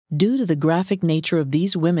Due to the graphic nature of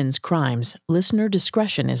these women's crimes, listener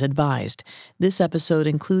discretion is advised. This episode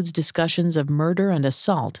includes discussions of murder and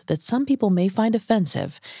assault that some people may find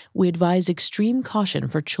offensive. We advise extreme caution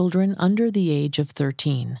for children under the age of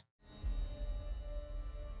 13.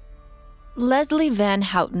 Leslie Van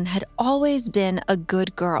Houten had always been a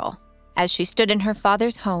good girl. As she stood in her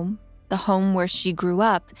father's home, the home where she grew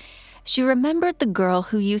up, she remembered the girl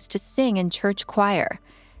who used to sing in church choir,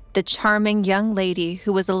 the charming young lady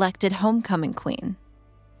who was elected homecoming queen.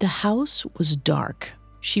 The house was dark.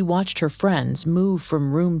 She watched her friends move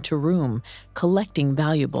from room to room, collecting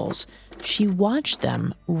valuables. She watched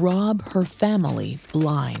them rob her family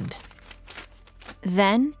blind.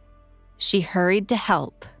 Then, she hurried to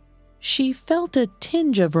help. She felt a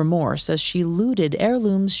tinge of remorse as she looted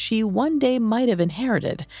heirlooms she one day might have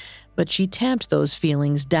inherited, but she tamped those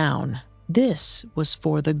feelings down. This was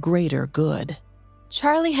for the greater good.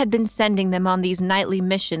 Charlie had been sending them on these nightly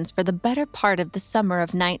missions for the better part of the summer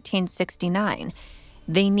of 1969.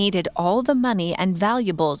 They needed all the money and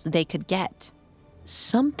valuables they could get.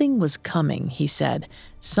 Something was coming, he said.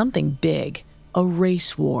 Something big. A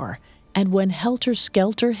race war. And when Helter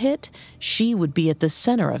Skelter hit, she would be at the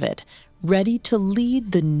center of it, ready to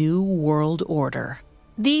lead the new world order.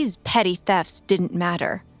 These petty thefts didn't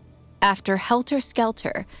matter. After Helter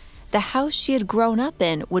Skelter, the house she had grown up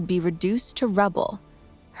in would be reduced to rubble.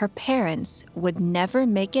 Her parents would never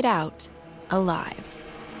make it out alive.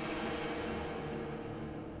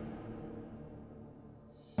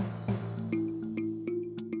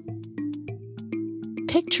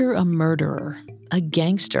 Picture a murderer, a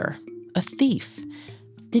gangster, a thief.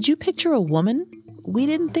 Did you picture a woman? We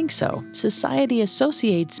didn't think so. Society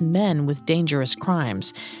associates men with dangerous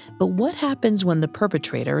crimes. But what happens when the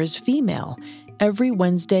perpetrator is female? Every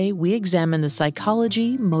Wednesday, we examine the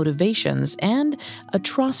psychology, motivations, and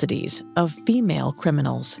atrocities of female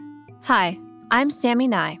criminals. Hi, I'm Sammy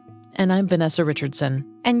Nye. And I'm Vanessa Richardson.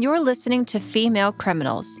 And you're listening to Female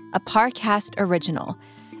Criminals, a Parcast original.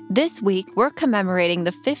 This week, we're commemorating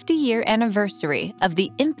the 50-year anniversary of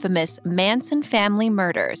the infamous Manson family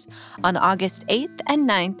murders on August 8th and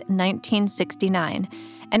 9th, 1969,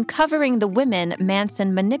 and covering the women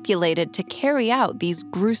Manson manipulated to carry out these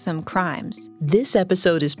gruesome crimes. This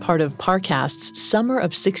episode is part of Parcast's Summer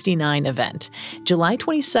of '69 event. July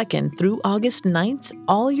 22nd through August 9th,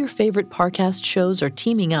 all your favorite Parcast shows are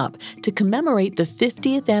teaming up to commemorate the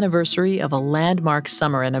 50th anniversary of a landmark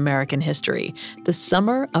summer in American history, the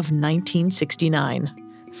summer of 1969.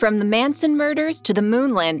 From the Manson murders to the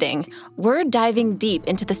moon landing, we're diving deep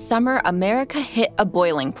into the summer America hit a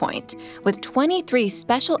boiling point, with 23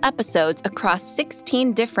 special episodes across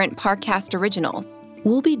 16 different Parcast originals.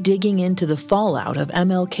 We'll be digging into the fallout of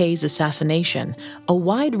MLK's assassination, a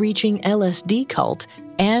wide-reaching LSD cult,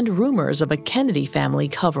 and rumors of a Kennedy family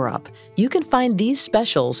cover-up. You can find these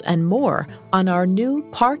specials and more on our new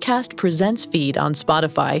Parcast Presents feed on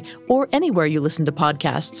Spotify or anywhere you listen to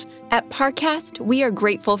podcasts. At Parcast, we are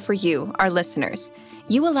grateful for you, our listeners.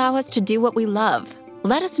 You allow us to do what we love.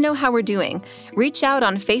 Let us know how we're doing. Reach out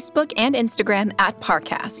on Facebook and Instagram at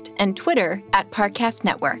Parcast and Twitter at Parcast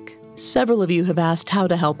Network. Several of you have asked how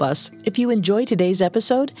to help us. If you enjoy today's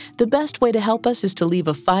episode, the best way to help us is to leave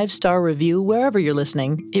a 5-star review wherever you're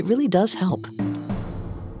listening. It really does help.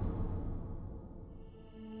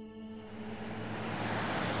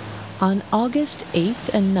 On August 8th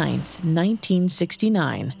and 9th,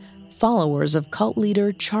 1969, followers of cult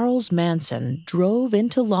leader Charles Manson drove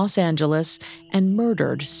into Los Angeles and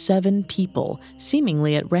murdered 7 people,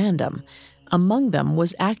 seemingly at random. Among them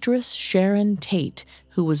was actress Sharon Tate,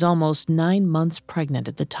 who was almost 9 months pregnant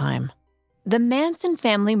at the time. The Manson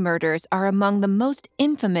family murders are among the most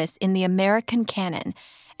infamous in the American canon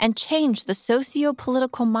and changed the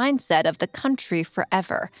socio-political mindset of the country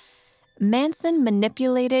forever. Manson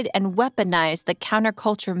manipulated and weaponized the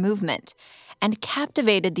counterculture movement and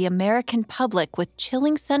captivated the American public with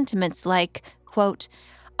chilling sentiments like, quote,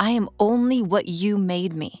 "I am only what you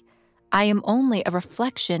made me. I am only a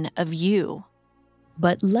reflection of you."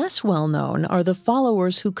 But less well-known are the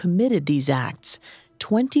followers who committed these acts.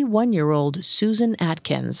 21-year-old Susan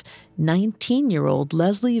Atkins, 19-year-old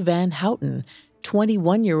Leslie Van Houten,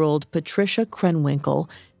 21-year-old Patricia Krenwinkel,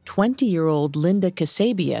 20-year-old Linda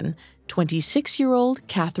Kasabian, 26-year-old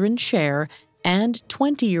Catherine Scher, and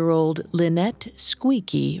 20-year-old Lynette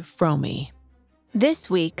Squeaky Fromey. This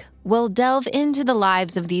week, we'll delve into the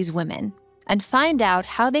lives of these women and find out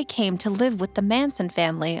how they came to live with the Manson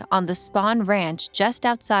family on the Spahn Ranch just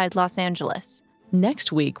outside Los Angeles.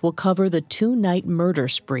 Next week, we'll cover the 2-night murder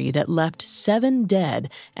spree that left 7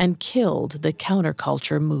 dead and killed the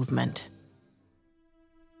counterculture movement.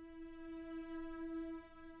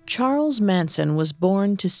 Charles Manson was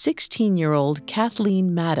born to 16-year-old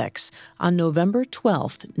Kathleen Maddox on November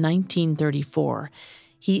 12, 1934.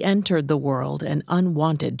 He entered the world an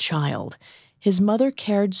unwanted child. His mother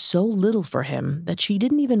cared so little for him that she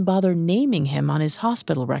didn't even bother naming him on his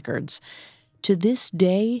hospital records. To this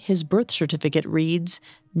day, his birth certificate reads,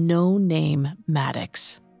 "No name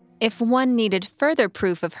Maddox." If one needed further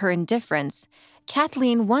proof of her indifference,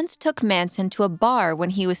 Kathleen once took Manson to a bar when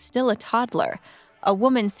he was still a toddler. A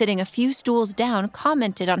woman sitting a few stools down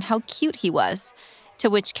commented on how cute he was,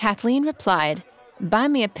 to which Kathleen replied, "Buy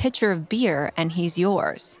me a pitcher of beer and he's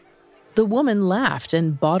yours." The woman laughed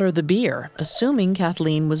and bought her the beer, assuming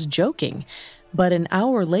Kathleen was joking. But an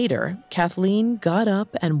hour later, Kathleen got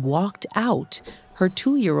up and walked out, her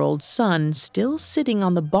 2-year-old son still sitting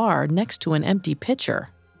on the bar next to an empty pitcher.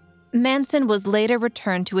 Manson was later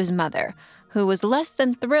returned to his mother, who was less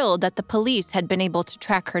than thrilled that the police had been able to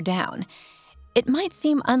track her down. It might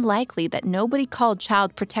seem unlikely that nobody called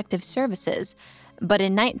Child Protective Services, but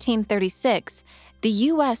in 1936, the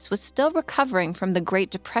U.S. was still recovering from the Great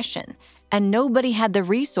Depression, and nobody had the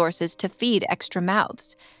resources to feed extra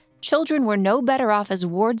mouths. Children were no better off as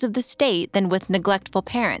wards of the state than with neglectful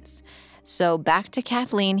parents. So back to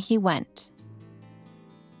Kathleen he went.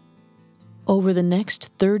 Over the next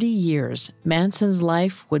 30 years, Manson's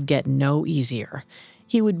life would get no easier.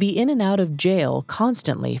 He would be in and out of jail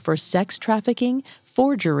constantly for sex trafficking,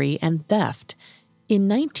 forgery, and theft. In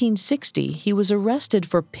 1960, he was arrested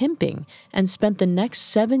for pimping and spent the next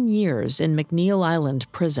 7 years in McNeil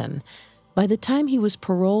Island Prison. By the time he was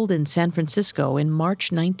paroled in San Francisco in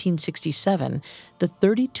March 1967, the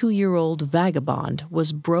 32-year-old vagabond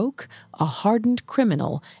was broke, a hardened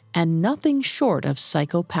criminal, and nothing short of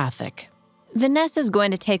psychopathic. Vanessa's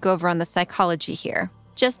going to take over on the psychology here.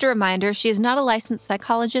 Just a reminder, she is not a licensed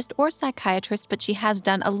psychologist or psychiatrist, but she has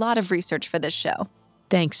done a lot of research for this show.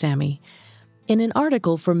 Thanks, Sammy. In an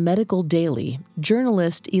article for Medical Daily,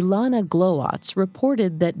 journalist Ilana Glowacz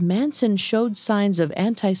reported that Manson showed signs of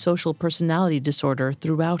antisocial personality disorder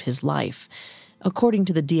throughout his life. According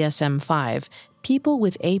to the DSM-5, people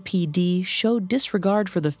with APD show disregard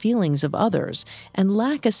for the feelings of others and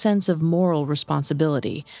lack a sense of moral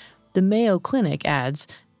responsibility. The Mayo Clinic adds,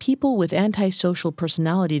 people with antisocial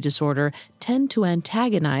personality disorder tend to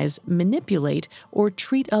antagonize, manipulate, or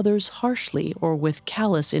treat others harshly or with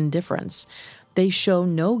callous indifference. They show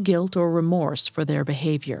no guilt or remorse for their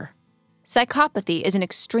behavior. Psychopathy is an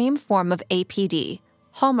extreme form of APD,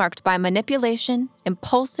 hallmarked by manipulation,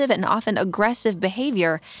 impulsive and often aggressive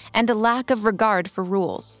behavior, and a lack of regard for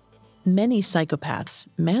rules. Many psychopaths,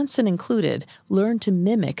 Manson included, learn to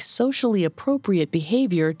mimic socially appropriate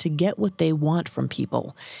behavior to get what they want from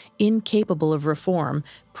people. Incapable of reform,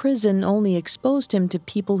 prison only exposed him to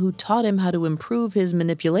people who taught him how to improve his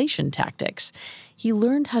manipulation tactics. He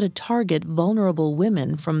learned how to target vulnerable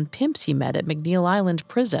women from pimps he met at McNeil Island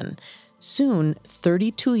Prison. Soon,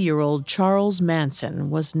 32-year-old Charles Manson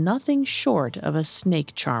was nothing short of a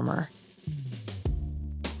snake charmer.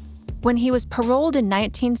 When he was paroled in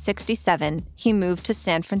 1967, he moved to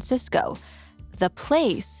San Francisco, the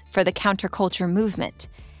place for the counterculture movement.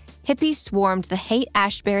 Hippies swarmed the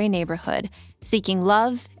Haight-Ashbury neighborhood, seeking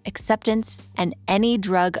love, acceptance, and any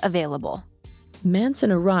drug available.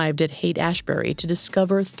 Manson arrived at Haight-Ashbury to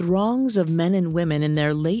discover throngs of men and women in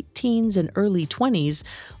their late teens and early 20s,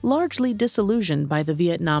 largely disillusioned by the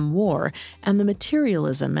Vietnam War and the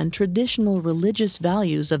materialism and traditional religious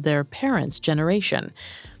values of their parents' generation.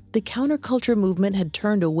 The counterculture movement had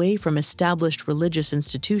turned away from established religious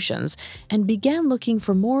institutions and began looking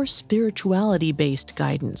for more spirituality-based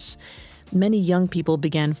guidance. Many young people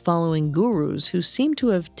began following gurus who seemed to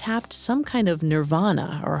have tapped some kind of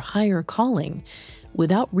nirvana or higher calling.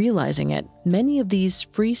 Without realizing it, many of these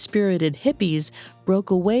free-spirited hippies broke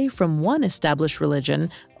away from one established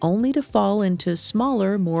religion only to fall into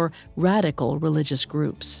smaller, more radical religious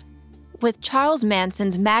groups. With Charles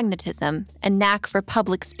Manson's magnetism and knack for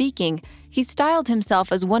public speaking, he styled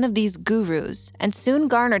himself as one of these gurus and soon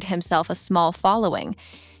garnered himself a small following.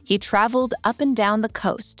 He traveled up and down the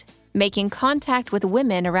coast, making contact with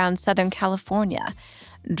women around Southern California,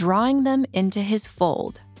 drawing them into his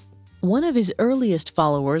fold. One of his earliest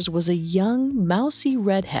followers was a young, mousy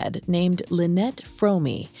redhead named Lynette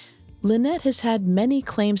Fromey. Lynette has had many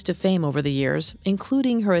claims to fame over the years,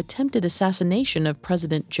 including her attempted assassination of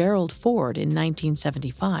President Gerald Ford in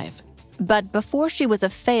 1975. But before she was a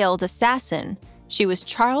failed assassin, she was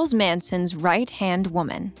Charles Manson's right-hand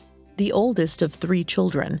woman. The oldest of 3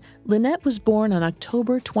 children, Lynette was born on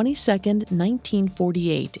October 22,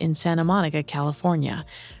 1948 in Santa Monica, California.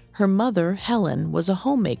 Her mother, Helen, was a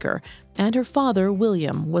homemaker, and her father,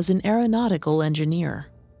 William, was an aeronautical engineer.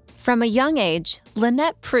 From a young age,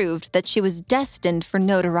 Lynette proved that she was destined for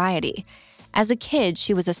notoriety. As a kid,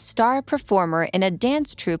 she was a star performer in a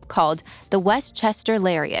dance troupe called the Westchester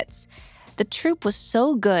Lariats. The troupe was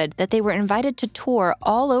so good that they were invited to tour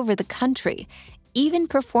all over the country, even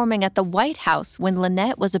performing at the White House when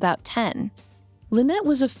Lynette was about 10. Lynette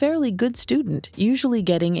was a fairly good student, usually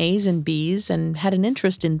getting A's and B's, and had an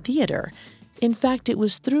interest in theater. In fact, it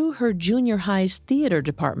was through her junior high's theater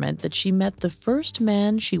department that she met the first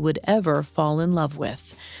man she would ever fall in love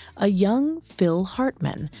with, a young Phil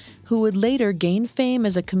Hartman, who would later gain fame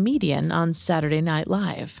as a comedian on Saturday Night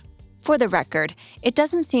Live. For the record, it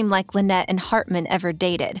doesn't seem like Lynette and Hartman ever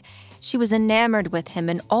dated. She was enamored with him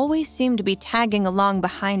and always seemed to be tagging along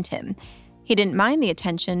behind him. He didn't mind the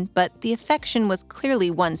attention, but the affection was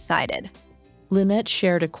clearly one-sided. Lynette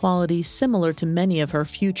shared a quality similar to many of her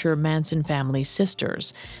future Manson family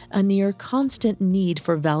sisters, a near constant need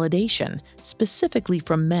for validation, specifically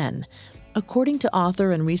from men. According to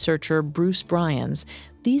author and researcher Bruce Bryans,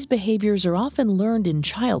 these behaviors are often learned in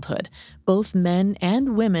childhood. Both men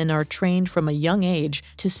and women are trained from a young age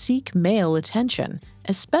to seek male attention,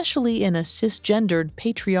 especially in a cisgendered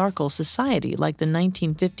patriarchal society like the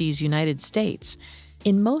 1950s United States.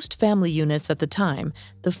 In most family units at the time,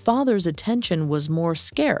 the father's attention was more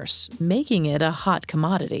scarce, making it a hot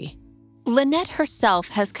commodity. Lynette herself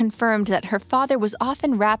has confirmed that her father was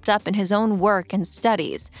often wrapped up in his own work and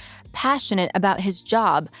studies, passionate about his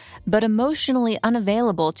job, but emotionally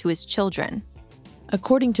unavailable to his children.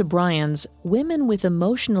 According to Bryans, women with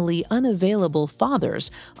emotionally unavailable fathers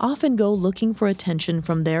often go looking for attention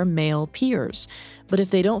from their male peers. But if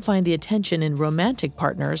they don't find the attention in romantic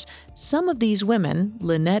partners, some of these women,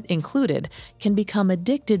 Lynette included, can become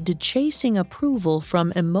addicted to chasing approval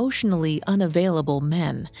from emotionally unavailable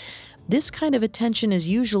men. This kind of attention is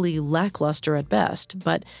usually lackluster at best,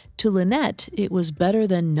 but to Lynette, it was better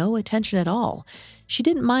than no attention at all. She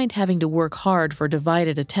didn't mind having to work hard for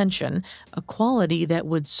divided attention, a quality that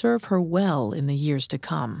would serve her well in the years to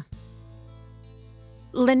come.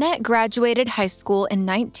 Lynette graduated high school in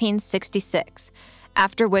 1966,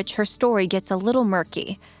 after which her story gets a little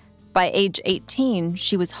murky. By age 18,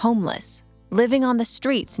 she was homeless, living on the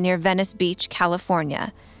streets near Venice Beach,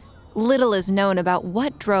 California. Little is known about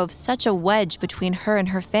what drove such a wedge between her and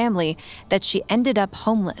her family that she ended up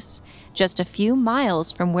homeless, just a few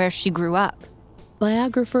miles from where she grew up.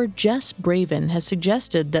 Biographer Jess Braven has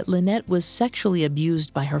suggested that Lynette was sexually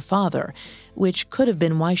abused by her father, which could have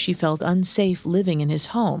been why she felt unsafe living in his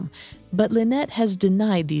home, but Lynette has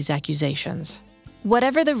denied these accusations.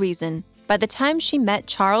 Whatever the reason, by the time she met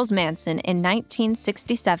Charles Manson in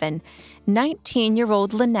 1967,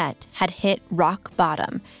 19-year-old Lynette had hit rock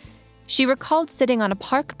bottom. She recalled sitting on a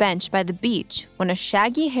park bench by the beach when a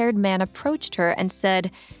shaggy-haired man approached her and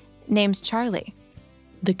said, "Name's Charlie."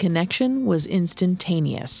 The connection was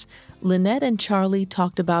instantaneous. Lynette and Charlie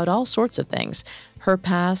talked about all sorts of things: her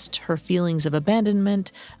past, her feelings of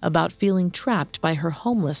abandonment, about feeling trapped by her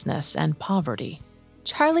homelessness and poverty.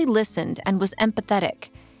 Charlie listened and was empathetic.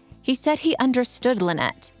 He said he understood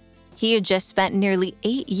Lynette. He had just spent nearly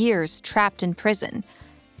 8 years trapped in prison.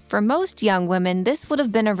 For most young women, this would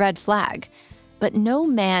have been a red flag. But no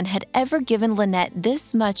man had ever given Lynette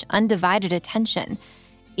this much undivided attention.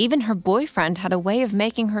 Even her boyfriend had a way of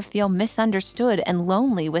making her feel misunderstood and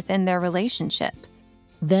lonely within their relationship.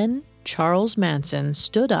 Then Charles Manson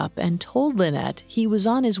stood up and told Lynette he was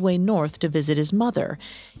on his way north to visit his mother.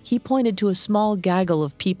 He pointed to a small gaggle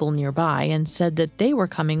of people nearby and said that they were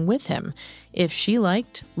coming with him. If she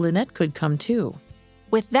liked, Lynette could come too.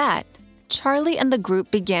 With that, Charlie and the group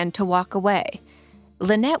began to walk away.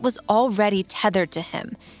 Lynette was already tethered to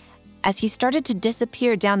him. As he started to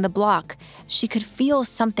disappear down the block, she could feel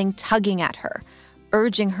something tugging at her,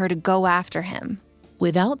 urging her to go after him.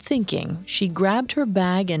 Without thinking, she grabbed her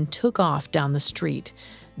bag and took off down the street.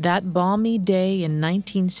 That balmy day in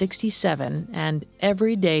 1967, and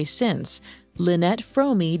every day since, Lynette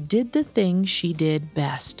Fromey did the thing she did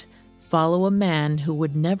best: follow a man who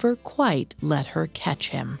would never quite let her catch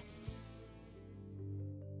him.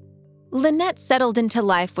 Lynette settled into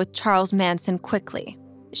life with Charles Manson quickly.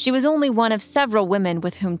 She was only one of several women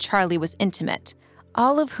with whom Charlie was intimate,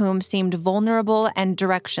 all of whom seemed vulnerable and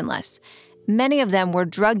directionless. Many of them were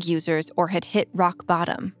drug users or had hit rock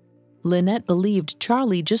bottom. Lynette believed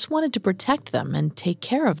Charlie just wanted to protect them and take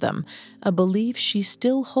care of them, a belief she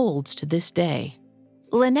still holds to this day.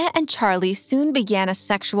 Lynette and Charlie soon began a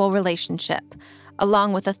sexual relationship,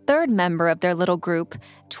 along with a third member of their little group,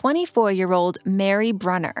 24-year-old Mary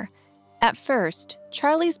Brunner. At first,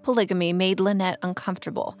 Charlie's polygamy made Lynette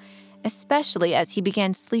uncomfortable, especially as he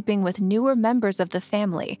began sleeping with newer members of the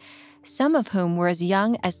family. some of whom were as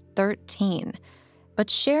young as 13. But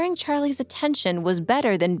sharing Charlie's attention was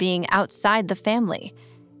better than being outside the family.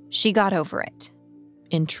 She got over it.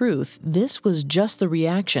 In truth, this was just the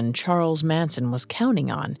reaction Charles Manson was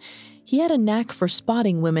counting on. He had a knack for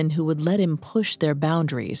spotting women who would let him push their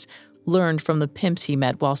boundaries, learned from the pimps he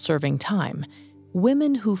met while serving time.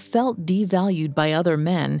 Women who felt devalued by other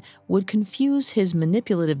men would confuse his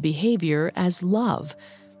manipulative behavior as love.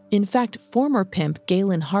 In fact, former pimp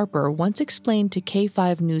Galen Harper once explained to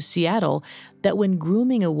K5 News Seattle that when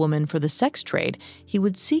grooming a woman for the sex trade, he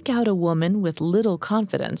would seek out a woman with little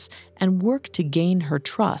confidence and work to gain her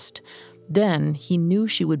trust. Then he knew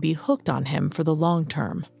she would be hooked on him for the long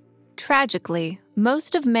term. Tragically,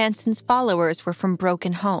 most of Manson's followers were from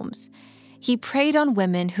broken homes. He preyed on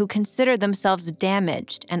women who considered themselves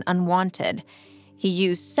damaged and unwanted. He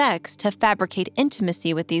used sex to fabricate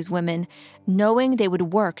intimacy with these women, knowing they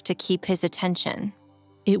would work to keep his attention.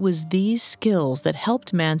 It was these skills that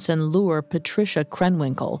helped Manson lure Patricia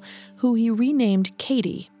Krenwinkel, who he renamed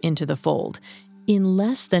Katie, into the fold. In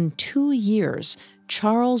less than 2 years,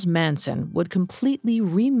 Charles Manson would completely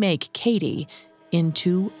remake Katie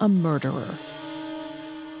into a murderer.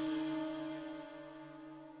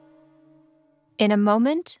 In a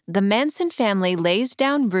moment, the Manson family lays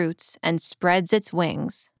down roots and spreads its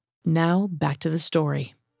wings. Now, back to the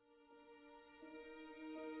story.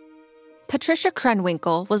 Patricia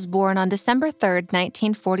Krenwinkel was born on December 3,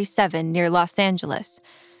 1947, near Los Angeles.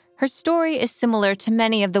 Her story is similar to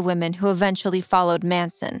many of the women who eventually followed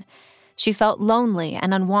Manson. She felt lonely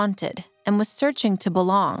and unwanted and was searching to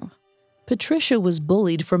belong. Patricia was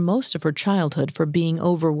bullied for most of her childhood for being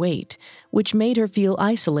overweight, which made her feel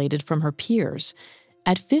isolated from her peers.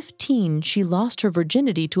 At 15, she lost her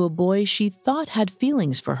virginity to a boy she thought had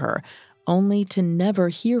feelings for her, only to never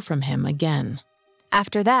hear from him again.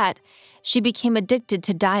 After that, she became addicted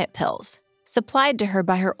to diet pills, supplied to her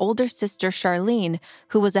by her older sister Charlene,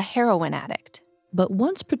 who was a heroin addict. But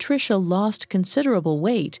once Patricia lost considerable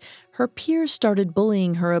weight, her peers started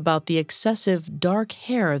bullying her about the excessive dark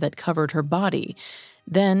hair that covered her body.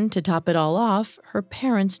 Then, to top it all off, her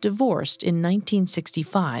parents divorced in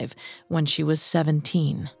 1965 when she was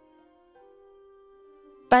 17.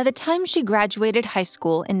 By the time she graduated high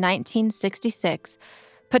school in 1966,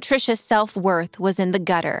 Patricia's self-worth was in the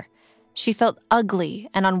gutter. She felt ugly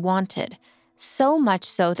and unwanted, so much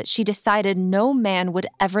so that she decided no man would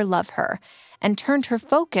ever love her, and turned her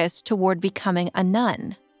focus toward becoming a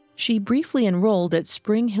nun. She briefly enrolled at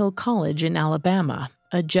Spring Hill College in Alabama,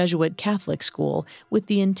 a Jesuit Catholic school, with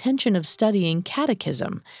the intention of studying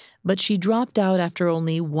catechism, but she dropped out after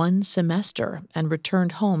only 1 semester and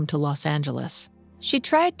returned home to Los Angeles. She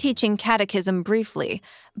tried teaching catechism briefly,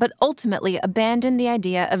 but ultimately abandoned the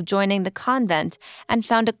idea of joining the convent and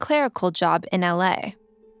found a clerical job in LA.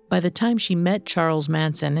 By the time she met Charles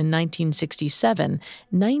Manson in 1967,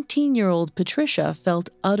 19-year-old Patricia felt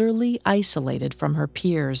utterly isolated from her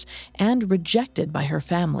peers and rejected by her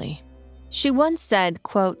family. She once said,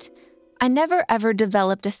 quote, "I never ever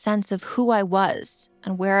developed a sense of who I was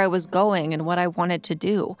and where I was going and what I wanted to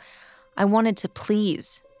do. I wanted to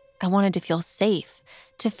please. I wanted to feel safe,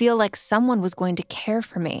 to feel like someone was going to care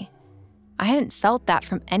for me. I hadn't felt that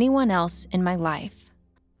from anyone else in my life."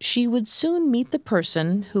 She would soon meet the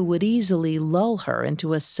person who would easily lull her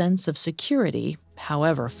into a sense of security,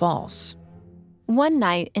 however false. One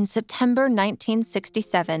night in September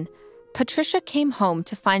 1967, Patricia came home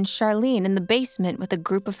to find Charlene in the basement with a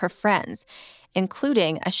group of her friends,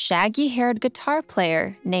 including a shaggy-haired guitar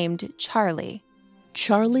player named Charlie.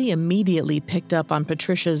 Charlie immediately picked up on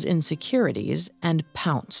Patricia's insecurities and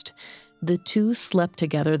pounced. The two slept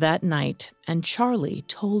together that night, and Charlie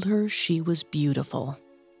told her she was beautiful.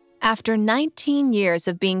 After 19 years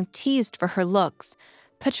of being teased for her looks,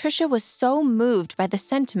 Patricia was so moved by the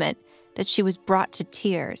sentiment that she was brought to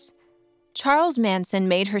tears. Charles Manson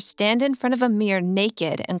made her stand in front of a mirror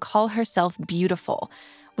naked and call herself beautiful,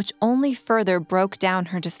 which only further broke down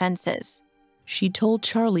her defenses. She told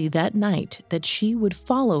Charlie that night that she would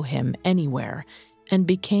follow him anywhere and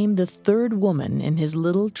became the 3rd woman in his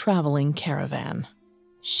little traveling caravan.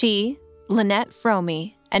 She, Lynette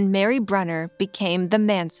Fromey, and Mary Brunner became the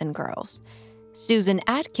Manson Girls. Susan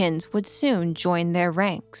Atkins would soon join their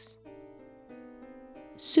ranks.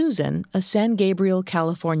 Susan, a San Gabriel,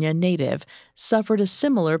 California native, suffered a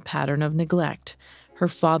similar pattern of neglect. Her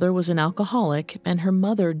father was an alcoholic, and her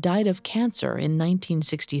mother died of cancer in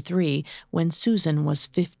 1963 when Susan was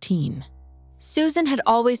 15. Susan had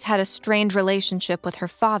always had a strained relationship with her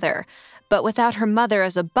father, but without her mother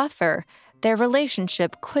as a buffer, their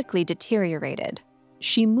relationship quickly deteriorated.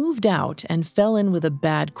 She moved out and fell in with a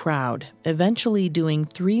bad crowd, eventually doing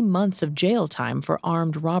 3 months of jail time for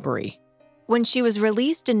armed robbery. When she was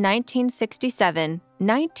released in 1967,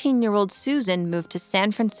 19-year-old Susan moved to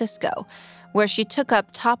San Francisco, where she took up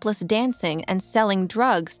topless dancing and selling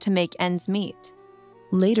drugs to make ends meet.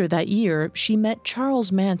 Later that year, she met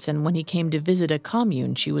Charles Manson when he came to visit a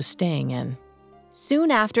commune she was staying in. Soon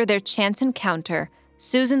after their chance encounter,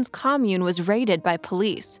 Susan's commune was raided by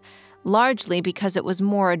police, largely because it was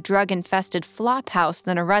more a drug-infested flophouse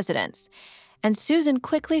than a residence, and Susan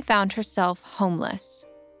quickly found herself homeless.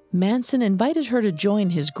 Manson invited her to join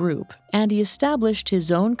his group, and he established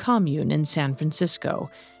his own commune in San Francisco.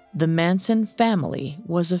 The Manson family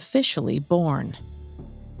was officially born.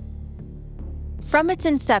 From its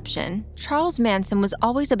inception, Charles Manson was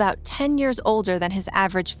always about 10 years older than his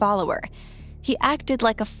average follower. He acted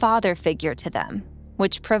like a father figure to them,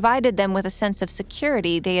 which provided them with a sense of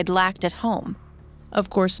security they had lacked at home. Of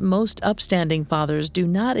course, most upstanding fathers do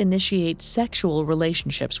not initiate sexual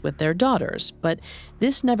relationships with their daughters, but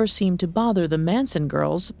this never seemed to bother the Manson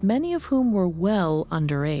girls, many of whom were well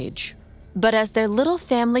underage. But as their little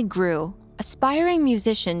family grew, aspiring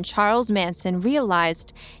musician Charles Manson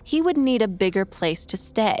realized he would need a bigger place to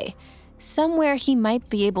stay, somewhere he might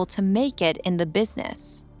be able to make it in the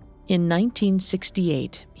business. In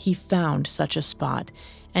 1968, he found such a spot,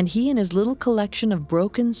 and he and his little collection of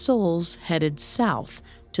broken souls headed south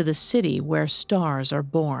to the city where stars are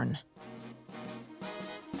born.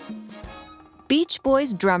 Beach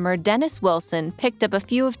Boys drummer Dennis Wilson picked up a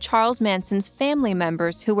few of Charles Manson's family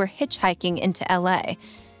members who were hitchhiking into LA.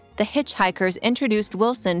 The hitchhikers introduced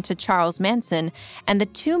Wilson to Charles Manson, and the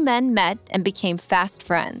two men met and became fast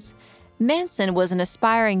friends. Manson was an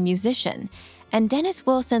aspiring musician, and Dennis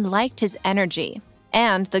Wilson liked his energy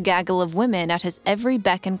and the gaggle of women at his every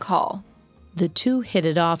beck and call. The two hit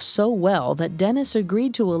it off so well that Dennis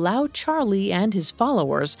agreed to allow Charlie and his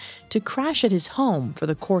followers to crash at his home for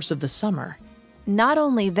the course of the summer. Not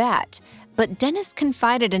only that, but Dennis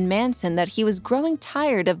confided in Manson that he was growing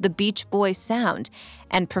tired of the Beach Boys sound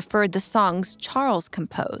and preferred the songs Charles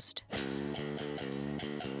composed.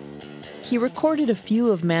 He recorded a few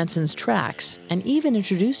of Manson's tracks and even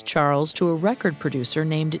introduced Charles to a record producer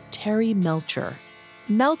named Terry Melcher.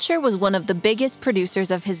 Melcher was one of the biggest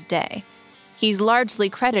producers of his day. He's largely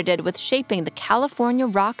credited with shaping the California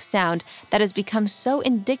rock sound that has become so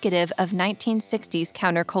indicative of 1960s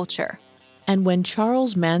counterculture. And when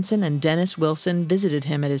Charles Manson and Dennis Wilson visited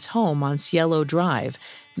him at his home on Cielo Drive,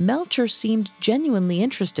 Melcher seemed genuinely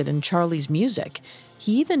interested in Charlie's music.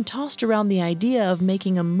 He even tossed around the idea of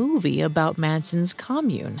making a movie about Manson's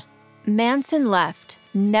commune. Manson left,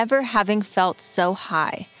 never having felt so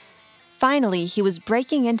high. Finally, he was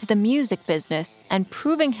breaking into the music business and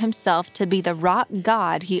proving himself to be the rock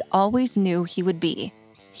god he always knew he would be.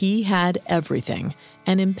 He had everything: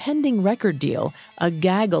 an impending record deal, a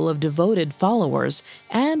gaggle of devoted followers,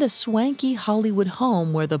 and a swanky Hollywood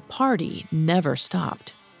home where the party never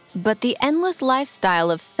stopped. But the endless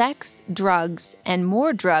lifestyle of sex, drugs, and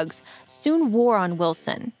more drugs soon wore on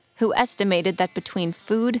Wilson, who estimated that between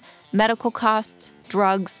food, medical costs,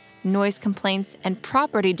 drugs, noise complaints, and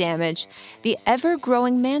property damage, the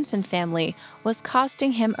ever-growing Manson family was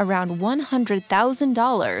costing him around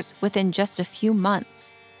 $100,000 within just a few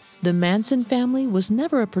months. The Manson family was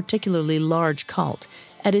never a particularly large cult.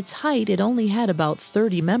 At its height, it only had about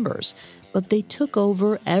 30 members, but they took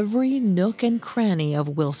over every nook and cranny of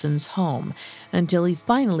Wilson's home until he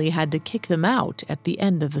finally had to kick them out at the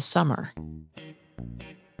end of the summer.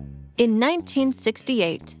 In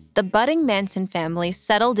 1968, the budding Manson family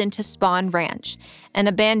settled into Spahn Ranch, an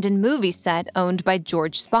abandoned movie set owned by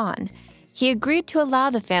George Spahn. He agreed to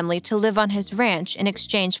allow the family to live on his ranch in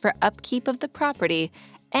exchange for upkeep of the property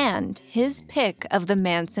and his pick of the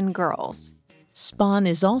Manson girls. Spahn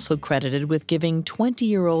is also credited with giving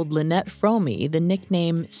 20-year-old Lynette Fromme the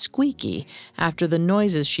nickname Squeaky after the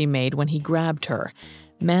noises she made when he grabbed her.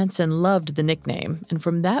 Manson loved the nickname, and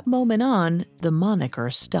from that moment on, the moniker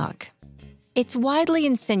stuck. It's widely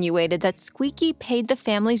insinuated that Squeaky paid the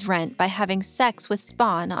family's rent by having sex with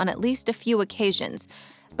Spahn on at least a few occasions,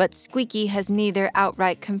 but Squeaky has neither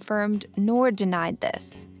outright confirmed nor denied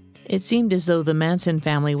this. It seemed as though the Manson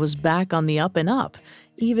family was back on the up and up.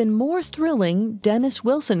 Even more thrilling, Dennis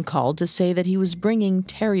Wilson called to say that he was bringing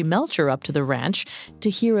Terry Melcher up to the ranch to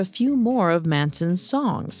hear a few more of Manson's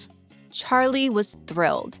songs. Charlie was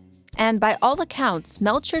thrilled, and by all accounts,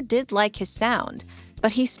 Melcher did like his sound,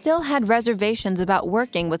 but he still had reservations about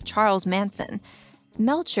working with Charles Manson.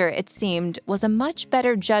 Melcher, it seemed, was a much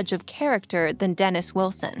better judge of character than Dennis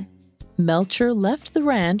Wilson. Melcher left the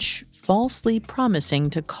ranch, falsely promising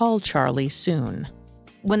to call Charlie soon.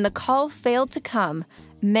 When the call failed to come,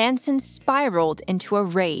 Manson spiraled into a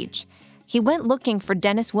rage. He went looking for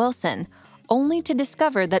Dennis Wilson, only to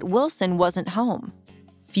discover that Wilson wasn't home.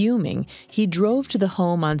 Fuming, he drove to the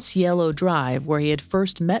home on Cielo Drive where he had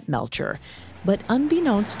first met Melcher. But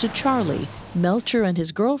unbeknownst to Charlie, Melcher and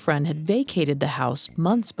his girlfriend had vacated the house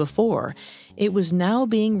months before. It was now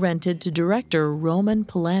being rented to director Roman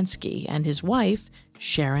Polanski and his wife,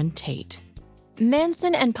 Sharon Tate.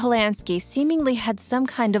 Manson and Polanski seemingly had some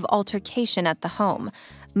kind of altercation at the home,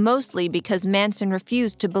 mostly because Manson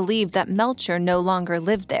refused to believe that Melcher no longer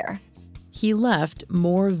lived there. He left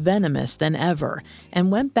more venomous than ever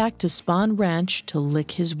and went back to Spahn Ranch to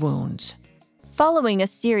lick his wounds. Following a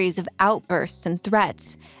series of outbursts and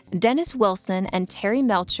threats, Dennis Wilson and Terry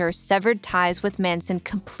Melcher severed ties with Manson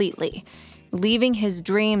completely, leaving his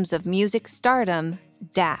dreams of music stardom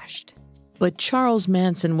dashed. But Charles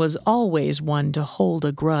Manson was always one to hold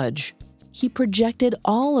a grudge. He projected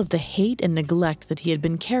all of the hate and neglect that he had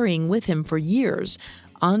been carrying with him for years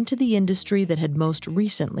onto the industry that had most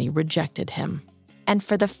recently rejected him. And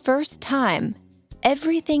for the first time,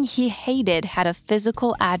 everything he hated had a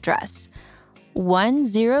physical address: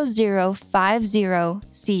 10050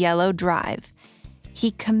 Cielo Drive. He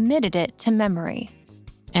committed it to memory.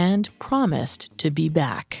 And promised to be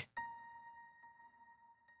back.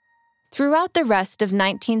 Throughout the rest of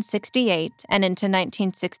 1968 and into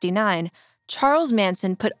 1969, Charles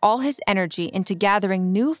Manson put all his energy into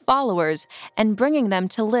gathering new followers and bringing them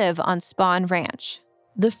to live on Spahn Ranch.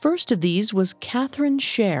 The first of these was Catherine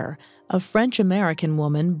Scher, a French-American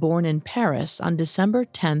woman born in Paris on December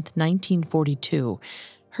 10, 1942.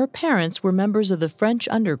 Her parents were members of the French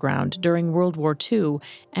underground during World War II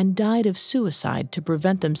and died of suicide to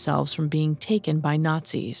prevent themselves from being taken by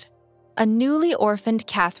Nazis. A newly orphaned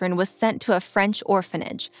Catherine was sent to a French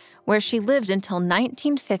orphanage, where she lived until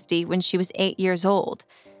 1950 when she was 8 years old.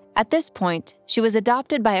 At this point, she was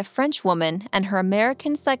adopted by a French woman and her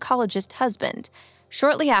American psychologist husband.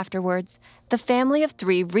 Shortly afterwards, the family of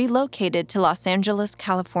 3 relocated to Los Angeles,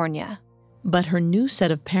 California. But her new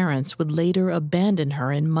set of parents would later abandon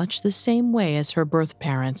her in much the same way as her birth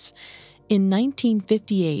parents. In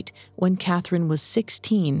 1958, when Catherine was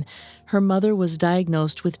 16, her mother was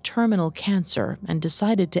diagnosed with terminal cancer and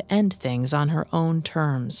decided to end things on her own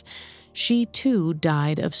terms. She, too,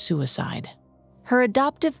 died of suicide. Her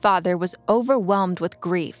adoptive father was overwhelmed with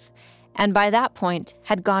grief, and by that point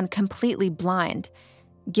had gone completely blind.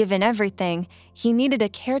 Given everything, he needed a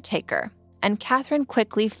caretaker, and Catherine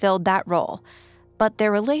quickly filled that role, but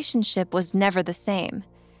their relationship was never the same.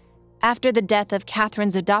 After the death of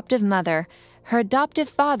Catherine's adoptive mother, her adoptive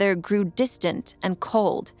father grew distant and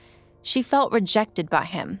cold. She felt rejected by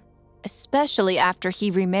him, especially after he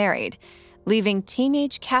remarried, leaving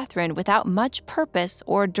teenage Catherine without much purpose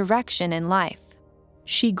or direction in life.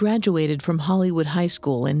 She graduated from Hollywood High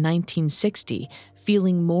School in 1960,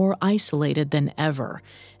 feeling more isolated than ever.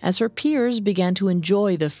 As her peers began to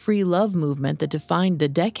enjoy the free love movement that defined the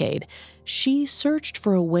decade, she searched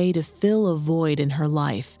for a way to fill a void in her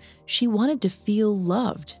life. She wanted to feel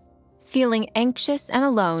loved. Feeling anxious and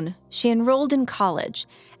alone, she enrolled in college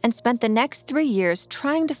and spent the next 3 years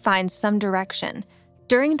trying to find some direction.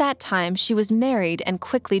 During that time, she was married and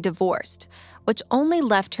quickly divorced, which only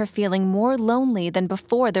left her feeling more lonely than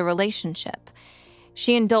before the relationship.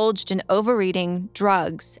 She indulged in overeating,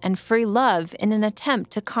 drugs, and free love in an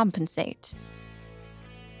attempt to compensate.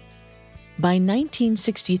 By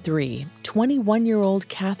 1963, 21-year-old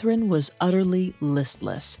Catherine was utterly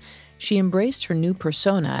listless. She embraced her new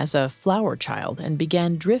persona as a flower child and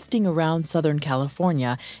began drifting around Southern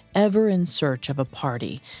California, ever in search of a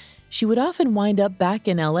party. She would often wind up back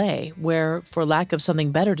in LA, where, for lack of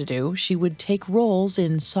something better to do, she would take roles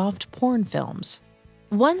in soft porn films.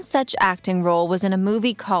 One such acting role was in a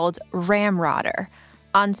movie called Ramrodder.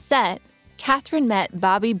 On set, Catherine met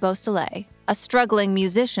Bobby Beausoleil, a struggling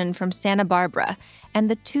musician from Santa Barbara, and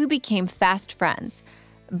the two became fast friends.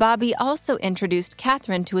 Bobby also introduced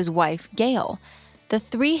Catherine to his wife, Gail. The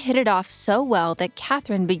 3 hit it off so well that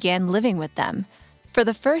Catherine began living with them. For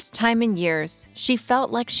the first time in years, she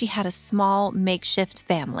felt like she had a small, makeshift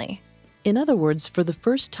family. In other words, for the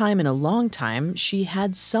first time in a long time, she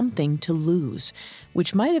had something to lose,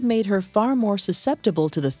 which might have made her far more susceptible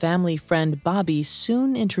to the family friend Bobby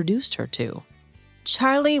soon introduced her to.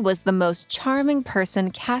 Charlie was the most charming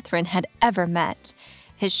person Catherine had ever met.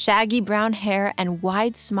 His shaggy brown hair and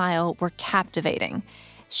wide smile were captivating.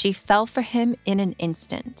 She fell for him in an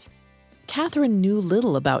instant. Catherine knew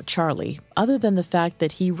little about Charlie, other than the fact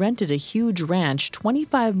that he rented a huge ranch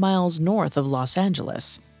 25 miles north of Los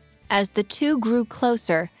Angeles. As the two grew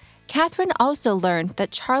closer, Catherine also learned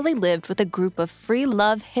that Charlie lived with a group of free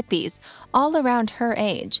love hippies all around her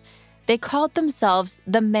age. They called themselves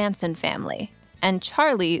the Manson family, and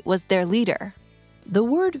Charlie was their leader. The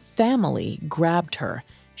word family grabbed her.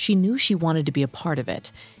 She knew she wanted to be a part of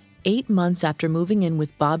it. 8 months after moving in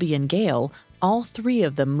with Bobby and Gail, all 3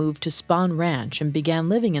 of them moved to Spahn Ranch and began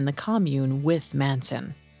living in the commune with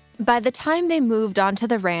Manson. By the time they moved onto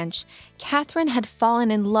the ranch, Catherine had fallen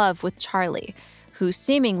in love with Charlie, who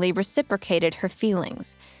seemingly reciprocated her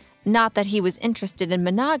feelings. Not that he was interested in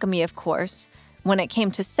monogamy, of course. When it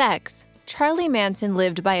came to sex, Charlie Manson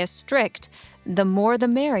lived by a strict, the more the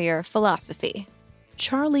merrier philosophy.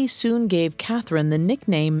 Charlie soon gave Catherine the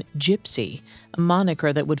nickname Gypsy, a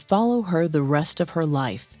moniker that would follow her the rest of her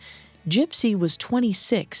life. Gypsy was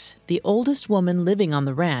 26, the oldest woman living on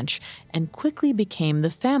the ranch, and quickly became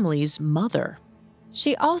the family's mother.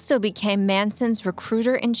 She also became Manson's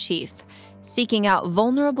recruiter-in-chief, seeking out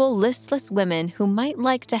vulnerable, listless women who might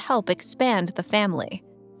like to help expand the family.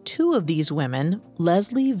 2 of these women,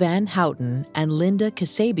 Leslie Van Houten and Linda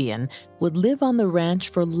Kasabian, would live on the ranch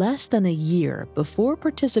for less than a year before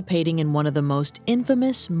participating in one of the most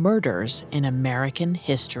infamous murders in American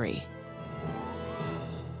history.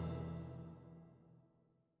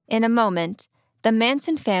 In a moment, the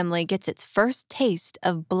Manson family gets its first taste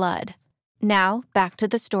of blood. Now, back to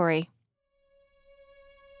the story.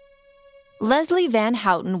 Leslie Van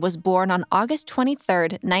Houten was born on August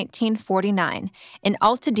 23, 1949, in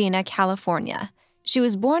Altadena, California. She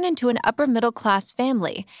was born into an upper-middle-class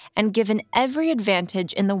family and given every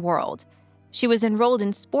advantage in the world. She was enrolled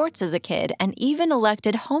in sports as a kid and even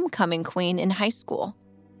elected homecoming queen in high school.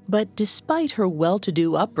 But despite her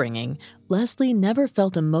well-to-do upbringing, Leslie never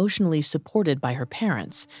felt emotionally supported by her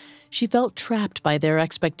parents. She felt trapped by their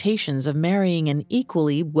expectations of marrying an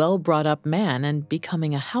equally well-brought-up man and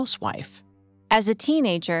becoming a housewife. As a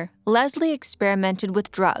teenager, Leslie experimented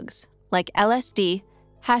with drugs like LSD,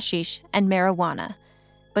 hashish, and marijuana.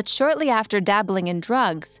 But shortly after dabbling in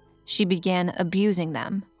drugs, she began abusing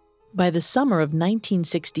them. By the summer of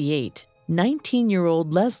 1968,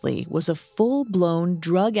 19-year-old Leslie was a full-blown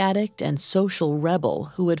drug addict and social rebel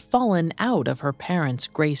who had fallen out of her parents'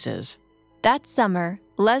 graces. That summer,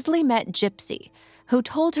 Leslie met Gypsy, who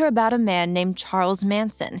told her about a man named Charles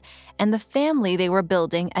Manson and the family they were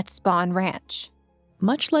building at Spahn Ranch.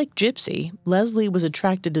 Much like Gypsy, Leslie was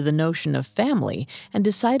attracted to the notion of family and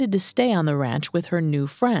decided to stay on the ranch with her new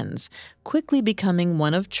friends, quickly becoming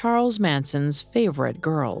one of Charles Manson's favorite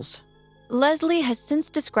girls. Leslie has since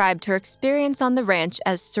described her experience on the ranch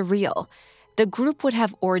as surreal. The group would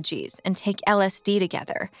have orgies and take LSD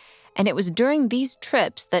together, and it was during these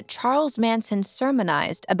trips that Charles Manson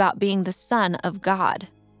sermonized about being the son of God.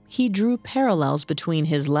 He drew parallels between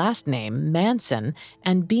his last name, Manson,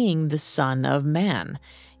 and being the Son of Man.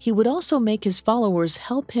 He would also make his followers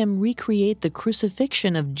help him recreate the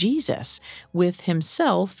crucifixion of Jesus, with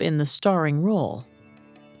himself in the starring role.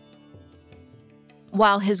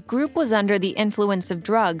 While his group was under the influence of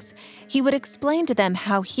drugs, he would explain to them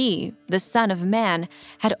how he, the Son of Man,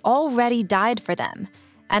 had already died for them,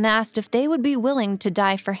 and asked if they would be willing to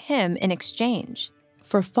die for him in exchange.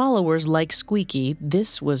 For followers like Squeaky,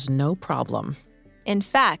 this was no problem. In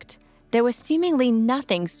fact, there was seemingly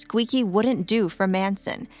nothing Squeaky wouldn't do for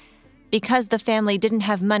Manson. Because the family didn't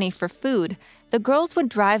have money for food, the girls would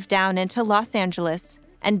drive down into Los Angeles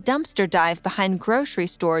and dumpster dive behind grocery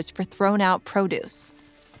stores for thrown-out produce.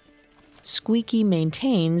 Squeaky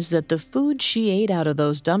maintains that the food she ate out of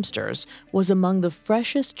those dumpsters was among the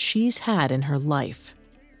freshest she's had in her life.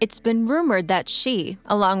 It's been rumored that she,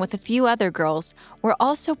 along with a few other girls, were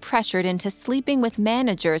also pressured into sleeping with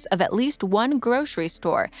managers of at least one grocery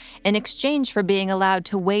store in exchange for being allowed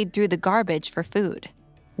to wade through the garbage for food.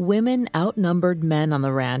 Women outnumbered men on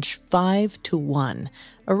the ranch 5-1,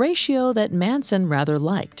 a ratio that Manson rather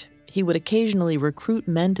liked. He would occasionally recruit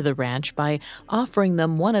men to the ranch by offering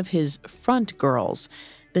them one of his front girls,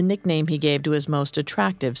 the nickname he gave to his most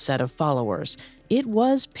attractive set of followers. It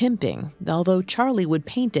was pimping, although Charlie would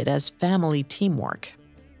paint it as family teamwork.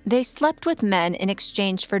 They slept with men in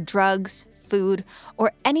exchange for drugs, food,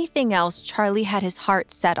 or anything else Charlie had his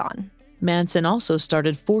heart set on. Manson also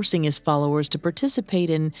started forcing his followers to participate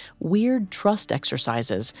in weird trust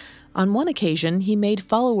exercises. On one occasion, he made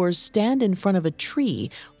followers stand in front of a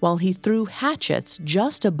tree while he threw hatchets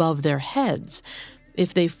just above their heads.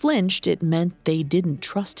 If they flinched, it meant they didn't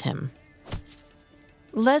trust him.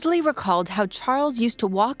 Leslie recalled how Charles used to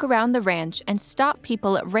walk around the ranch and stop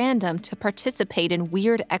people at random to participate in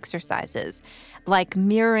weird exercises, like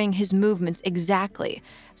mirroring his movements exactly,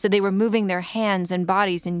 so they were moving their hands and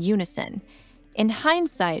bodies in unison. In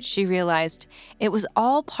hindsight, she realized it was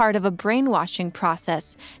all part of a brainwashing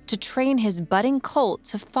process to train his budding cult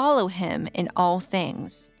to follow him in all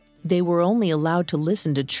things. They were only allowed to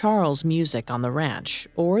listen to Charles' music on the ranch,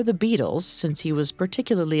 or the Beatles, since he was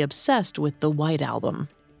particularly obsessed with the White Album.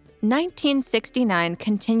 1969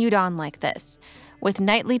 continued on like this, with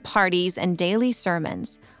nightly parties and daily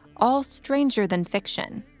sermons, all stranger than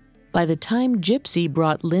fiction. By the time Gypsy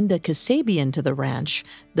brought Linda Kasabian to the ranch,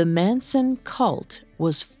 the Manson cult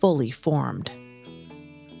was fully formed.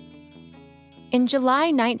 In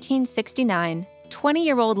July 1969,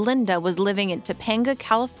 20-year-old Linda was living in Topanga,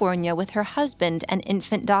 California with her husband and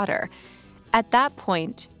infant daughter. At that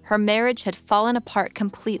point, her marriage had fallen apart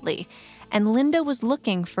completely, and Linda was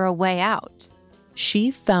looking for a way out.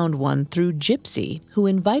 She found one through Gypsy, who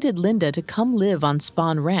invited Linda to come live on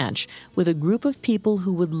Spawn Ranch with a group of people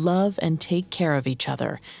who would love and take care of each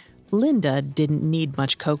other. Linda didn't need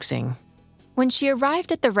much coaxing. When she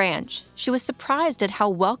arrived at the ranch, she was surprised at how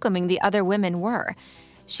welcoming the other women were.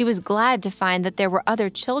 She was glad to find that there were other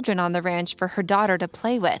children on the ranch for her daughter to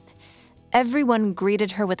play with. Everyone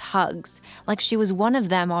greeted her with hugs, like she was one of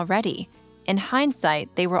them already. In hindsight,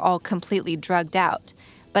 they were all completely drugged out.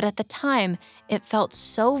 But at the time, it felt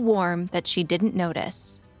so warm that she didn't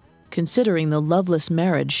notice. Considering the loveless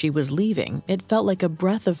marriage she was leaving, it felt like a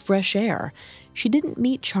breath of fresh air. She didn't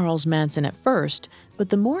meet Charles Manson at first,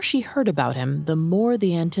 but the more she heard about him, the more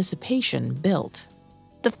the anticipation built.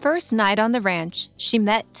 The first night on the ranch, she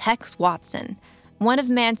met Tex Watson, one of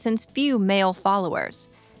Manson's few male followers.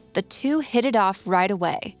 The two hit it off right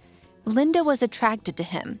away. Linda was attracted to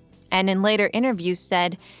him, and in later interviews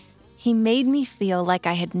said, "He made me feel like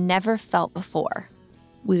I had never felt before."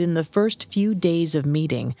 Within the first few days of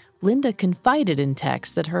meeting, Linda confided in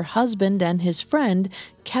Tex that her husband and his friend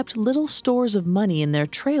kept little stores of money in their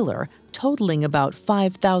trailer, totaling about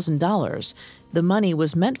 $5,000. The money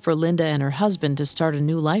was meant for Linda and her husband to start a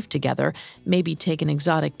new life together, maybe take an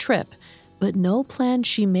exotic trip. But no plan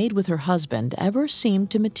she made with her husband ever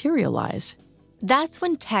seemed to materialize. That's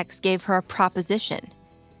when Tex gave her a proposition.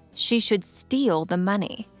 She should steal the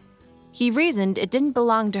money. He reasoned it didn't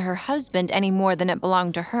belong to her husband any more than it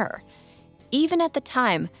belonged to her. Even at the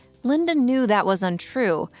time, Linda knew that was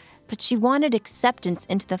untrue, but she wanted acceptance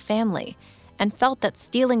into the family and felt that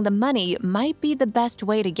stealing the money might be the best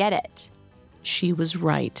way to get it. She was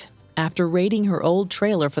right. After raiding her old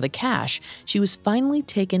trailer for the cash, she was finally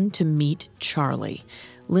taken to meet Charlie.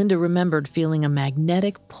 Linda remembered feeling a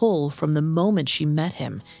magnetic pull from the moment she met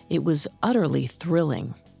him. It was utterly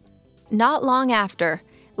thrilling. Not long after,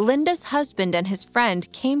 Linda's husband and his friend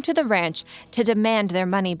came to the ranch to demand their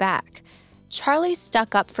money back. Charlie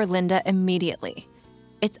stuck up for Linda immediately.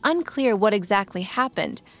 It's unclear what exactly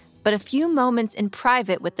happened, but a few moments in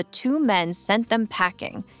private with the two men sent them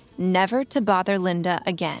packing, never to bother Linda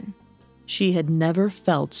again. She had never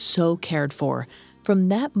felt so cared for. From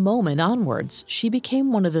that moment onwards, she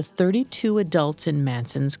became one of the 32 adults in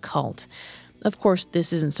Manson's cult. Of course,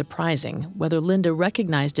 this isn't surprising. Whether Linda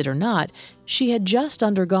recognized it or not, she had just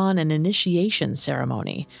undergone an initiation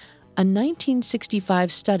ceremony. A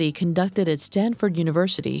 1965 study conducted at Stanford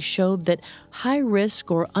University showed that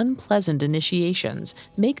high-risk or unpleasant initiations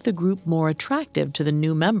make the group more attractive to the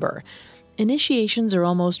new member. Initiations are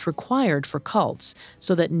almost required for cults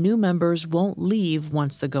so that new members won't leave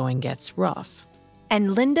once the going gets rough.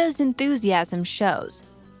 And Linda's enthusiasm shows.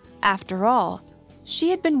 After all,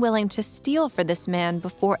 she had been willing to steal for this man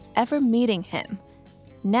before ever meeting him.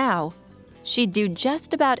 Now, she'd do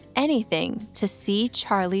just about anything to see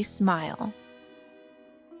Charlie smile.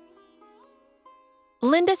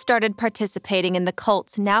 Linda started participating in the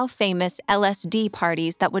cult's now famous LSD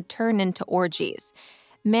parties that would turn into orgies.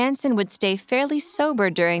 Manson would stay fairly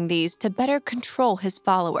sober during these to better control his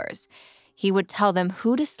followers. He would tell them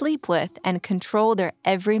who to sleep with and control their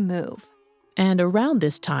every move. And around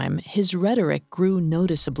this time, his rhetoric grew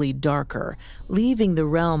noticeably darker. Leaving the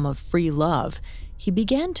realm of free love, he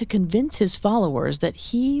began to convince his followers that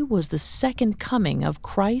he was the second coming of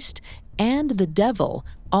Christ and the devil,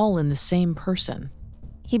 all in the same person.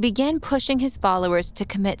 He began pushing his followers to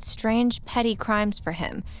commit strange, petty crimes for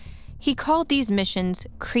him. He called these missions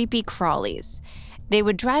creepy crawlies. They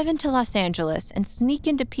would drive into Los Angeles and sneak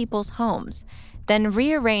into people's homes, then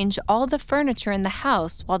rearrange all the furniture in the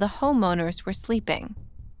house while the homeowners were sleeping.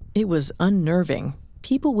 It was unnerving.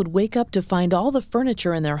 People would wake up to find all the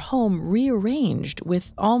furniture in their home rearranged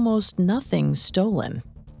with almost nothing stolen.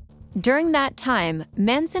 During that time,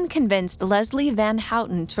 Manson convinced Leslie Van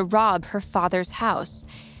Houten to rob her father's house.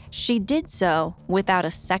 She did so without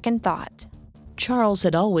a second thought. Charles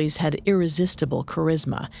had always had irresistible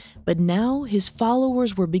charisma, but now his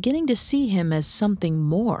followers were beginning to see him as something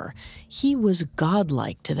more. He was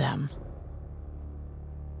godlike to them.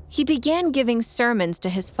 He began giving sermons to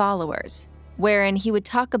his followers, wherein he would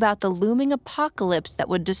talk about the looming apocalypse that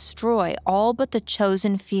would destroy all but the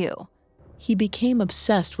chosen few. He became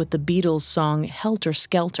obsessed with the Beatles' song Helter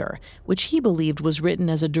Skelter, which he believed was written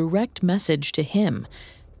as a direct message to him.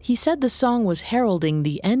 He said the song was heralding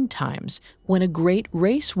the end times, when a great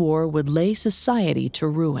race war would lay society to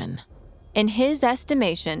ruin. In his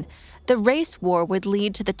estimation, the race war would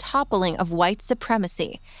lead to the toppling of white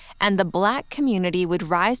supremacy, and the Black community would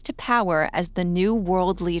rise to power as the new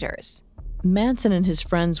world leaders. Manson and his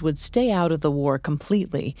friends would stay out of the war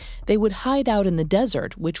completely. They would hide out in the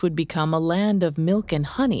desert, which would become a land of milk and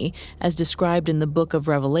honey, as described in the book of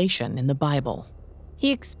Revelation in the Bible. He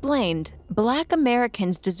explained, Black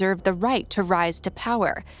Americans deserved the right to rise to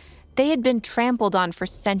power. They had been trampled on for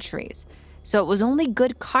centuries, so it was only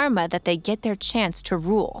good karma that they get their chance to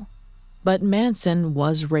rule. But Manson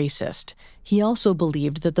was racist. He also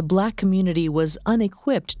believed that the Black community was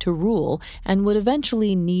unequipped to rule and would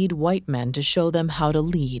eventually need white men to show them how to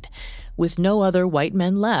lead. With no other white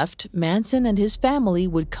men left, Manson and his family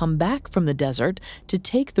would come back from the desert to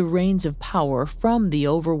take the reins of power from the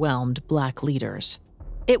overwhelmed Black leaders.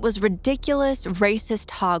 It was ridiculous,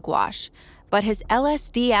 racist hogwash, but his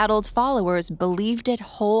LSD-addled followers believed it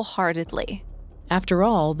wholeheartedly. After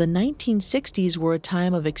all, the 1960s were a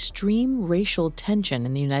time of extreme racial tension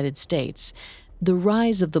in the United States. The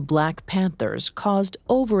rise of the Black Panthers caused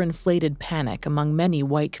overinflated panic among many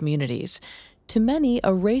white communities. To many,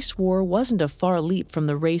 a race war wasn't a far leap from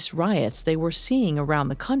the race riots they were seeing around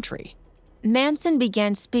the country. Manson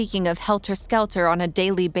began speaking of Helter Skelter on a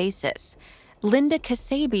daily basis. Linda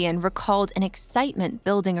Kasabian recalled an excitement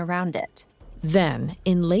building around it. Then,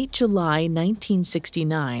 in late July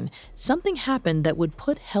 1969, something happened that would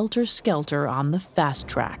put Helter Skelter on the fast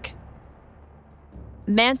track.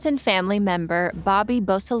 Manson family member Bobby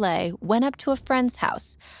Beausoleil went up to a friend's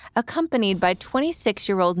house, accompanied by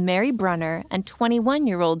 26-year-old Mary Brunner and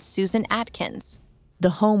 21-year-old Susan Atkins.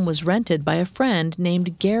 The home was rented by a friend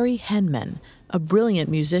named Gary Henman, a brilliant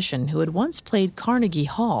musician who had once played Carnegie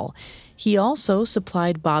Hall. He also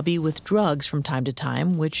supplied Bobby with drugs from time to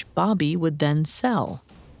time, which Bobby would then sell.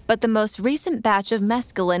 But the most recent batch of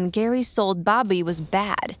mescaline Gary sold Bobby was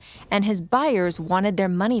bad, and his buyers wanted their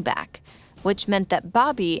money back, which meant that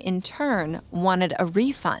Bobby, in turn, wanted a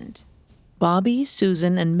refund. Bobby,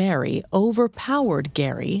 Susan, and Mary overpowered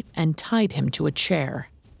Gary and tied him to a chair.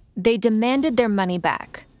 They demanded their money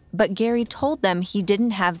back, but Gary told them he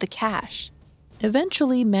didn't have the cash.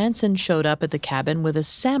 Eventually, Manson showed up at the cabin with a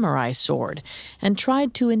samurai sword and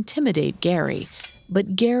tried to intimidate Gary,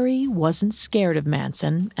 but Gary wasn't scared of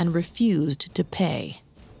Manson and refused to pay.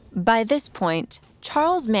 By this point,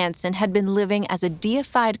 Charles Manson had been living as a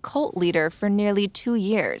deified cult leader for nearly 2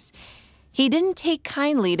 years. He didn't take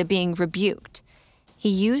kindly to being rebuked. He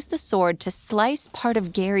used the sword to slice part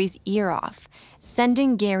of Gary's ear off,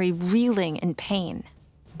 sending Gary reeling in pain.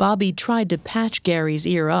 Bobby tried to patch Gary's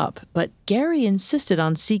ear up, but Gary insisted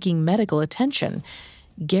on seeking medical attention.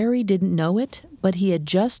 Gary didn't know it, but he had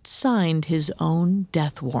just signed his own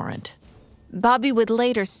death warrant. Bobby would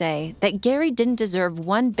later say that Gary didn't deserve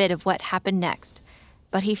one bit of what happened next,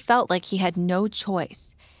 but he felt like he had no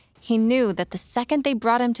choice. He knew that the second they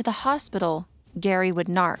brought him to the hospital, Gary would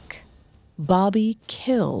narc. Bobby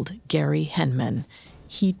killed Gary Henman.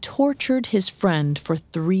 He tortured his friend for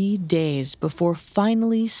 3 days before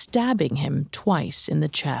finally stabbing him twice in the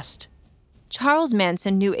chest. Charles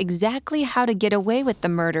Manson knew exactly how to get away with the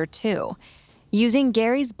murder, too. Using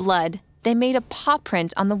Gary's blood, they made a paw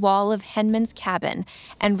print on the wall of Henman's cabin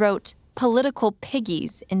and wrote, "Political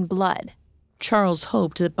piggies" in blood. Charles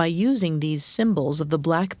hoped that by using these symbols of the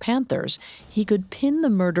Black Panthers, he could pin the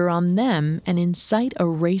murder on them and incite a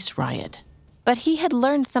race riot. But he had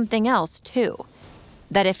learned something else, too.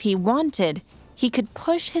 That if he wanted, he could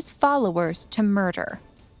push his followers to murder.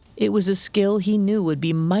 It was a skill he knew would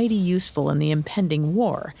be mighty useful in the impending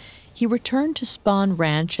war. He returned to Spahn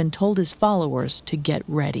Ranch and told his followers to get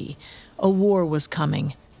ready. A war was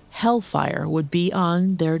coming. Hellfire would be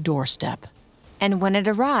on their doorstep. And when it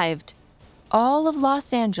arrived, all of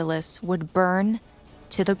Los Angeles would burn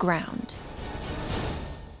to the ground.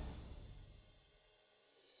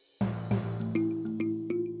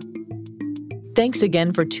 Thanks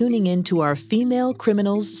again for tuning in to our Female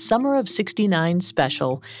Criminals Summer of '69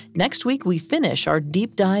 special. Next week, we finish our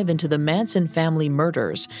deep dive into the Manson family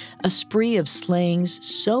murders, a spree of slayings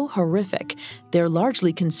so horrific, they're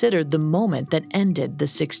largely considered the moment that ended the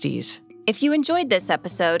 '60s. If you enjoyed this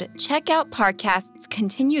episode, check out Parcast's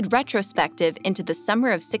continued retrospective into the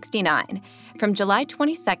summer of '69. From July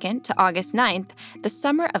 22nd to August 9th, the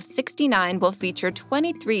summer of '69 will feature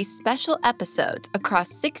 23 special episodes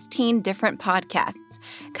across 16 different podcasts,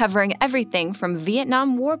 covering everything from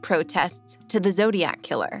Vietnam War protests to the Zodiac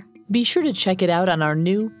Killer. Be sure to check it out on our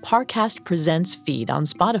new Parcast Presents feed on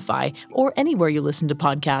Spotify or anywhere you listen to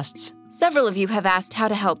podcasts. Several of you have asked how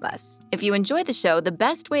to help us. If you enjoy the show, the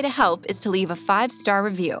best way to help is to leave a 5-star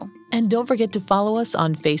review. And don't forget to follow us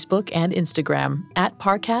on Facebook and Instagram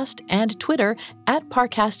 @Parcast and Twitter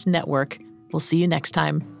 @Parcast Network. We'll see you next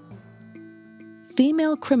time.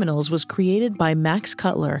 Female Criminals was created by Max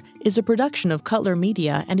Cutler, is a production of Cutler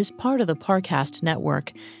Media, and is part of the Parcast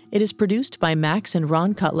Network. It is produced by Max and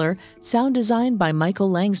Ron Cutler, sound design by Michael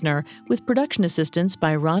Langsner, with production assistance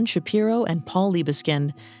by Ron Shapiro and Paul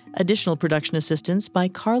Liebeskind. Additional production assistance by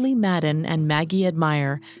Carly Madden and Maggie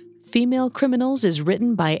Admire. Female Criminals is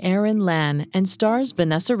written by Aaron Lan and stars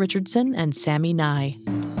Vanessa Richardson and Sammy Nye.